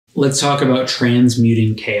let's talk about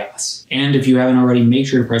transmuting chaos. And if you haven't already, make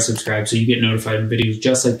sure to press subscribe so you get notified when videos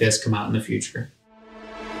just like this come out in the future.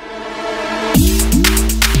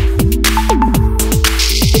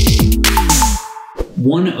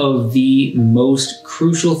 One of the most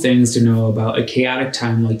crucial things to know about a chaotic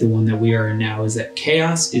time like the one that we are in now is that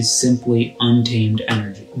chaos is simply untamed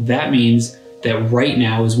energy. That means that right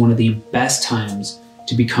now is one of the best times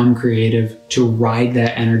to become creative, to ride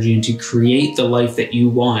that energy, and to create the life that you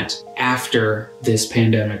want after this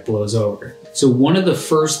pandemic blows over. So one of the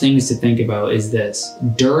first things to think about is this.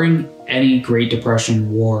 During any Great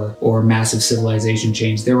Depression, war, or massive civilization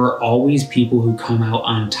change, there are always people who come out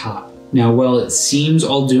on top. Now, while it seems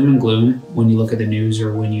all doom and gloom when you look at the news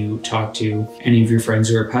or when you talk to any of your friends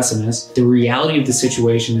who are pessimists, the reality of the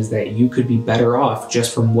situation is that you could be better off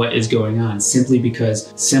just from what is going on, simply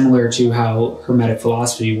because, similar to how Hermetic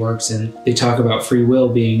philosophy works, and they talk about free will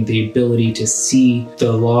being the ability to see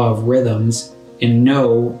the law of rhythms and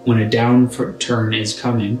know when a downturn is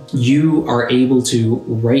coming, you are able to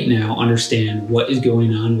right now understand what is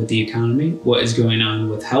going on with the economy, what is going on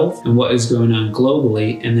with health, and what is going on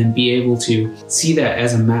globally, and then be able to see that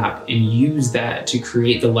as a map and use that to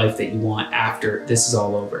create the life that you want after this is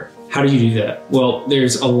all over. How do you do that? Well,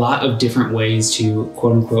 there's a lot of different ways to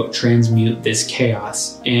quote unquote transmute this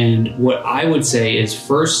chaos. And what I would say is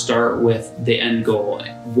first start with the end goal.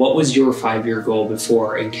 What was your 5-year goal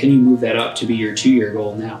before? And can you move that up to be your 2-year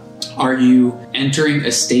goal now? Are you entering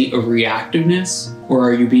a state of reactiveness, or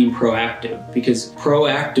are you being proactive? Because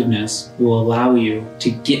proactiveness will allow you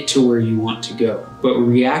to get to where you want to go. But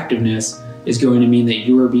reactiveness is going to mean that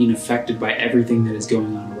you are being affected by everything that is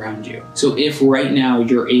going on around you. So if right now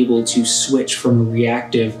you're able to switch from a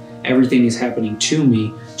reactive, everything is happening to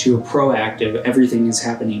me, to a proactive, everything is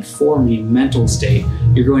happening for me mental state,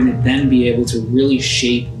 you're going to then be able to really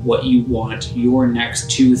shape what you want your next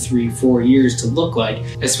 2, 3, 4 years to look like,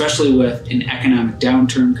 especially with an economic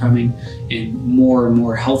downturn coming and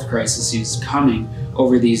more health crises coming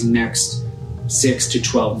over these next 6 to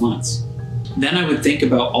 12 months. Then I would think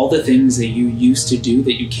about all the things that you used to do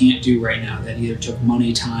that you can't do right now, that either took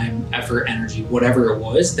money, time, effort, energy, whatever it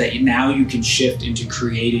was, that now you can shift into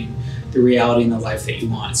creating the reality and the life that you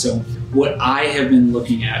want. So what I have been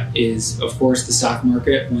looking at is, of course, the stock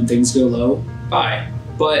market. When things go low, buy.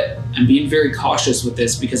 But I'm being very cautious with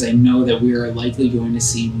this because I know that we are likely going to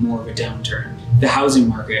see more of a downturn. The housing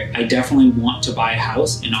market, I definitely want to buy a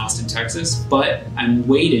house in Austin, Texas, but I'm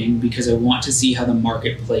waiting because I want to see how the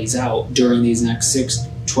market plays out during these next 6,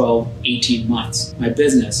 12, 18 months. My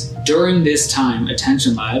business, during this time,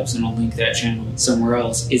 Attention Labs, and I'll link that channel somewhere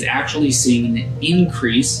else, is actually seeing an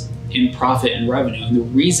increase in profit and revenue. And the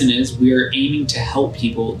reason is we are aiming to help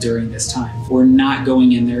people during this time. We're not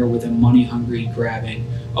going in there with a money-hungry grabbing,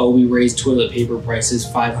 oh, we raised toilet paper prices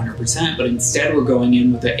 500%, but instead we're going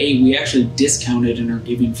in with we actually discounted and are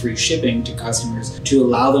giving free shipping to customers to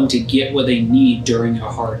allow them to get what they need during a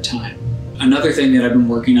hard time. Another thing that I've been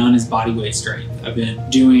working on is body weight strength. I've been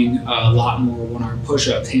doing a lot more one-arm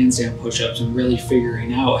push-ups, handstand push-ups, and really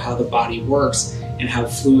figuring out how the body works and how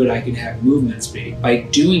fluid I can have movements be. By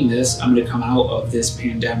doing this, I'm gonna come out of this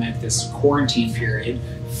pandemic, this quarantine period,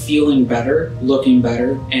 feeling better, looking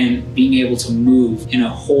better, and being able to move in a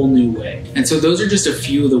whole new way. And so those are just a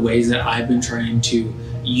few of the ways that I've been trying to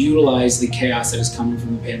utilize the chaos that is coming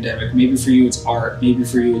from the pandemic. Maybe for you it's art, maybe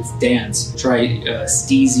for you it's dance. Try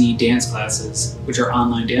Steezy dance classes, which are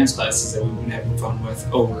online dance classes that we've been having fun with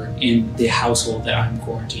over in the household that I'm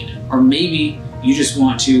quarantined in. Or maybe you just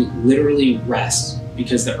want to literally rest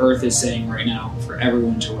because the earth is saying right now for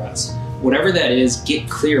everyone to rest. Whatever that is, get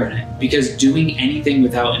clear on it, because doing anything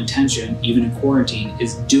without intention, even in quarantine,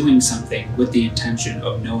 is doing something with the intention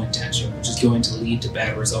of no intention, which is going to lead to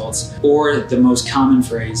bad results. Or the most common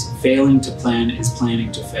phrase, failing to plan is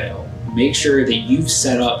planning to fail. Make sure that you've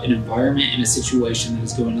set up an environment and a situation that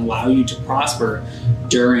is going to allow you to prosper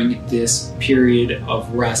during this period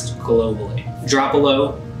of rest globally. Drop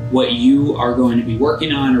below what you are going to be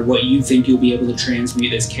working on or what you think you'll be able to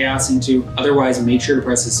transmute this chaos into. Otherwise, make sure to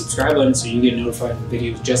press the subscribe button so you get notified when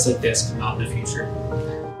videos just like this come out in the future.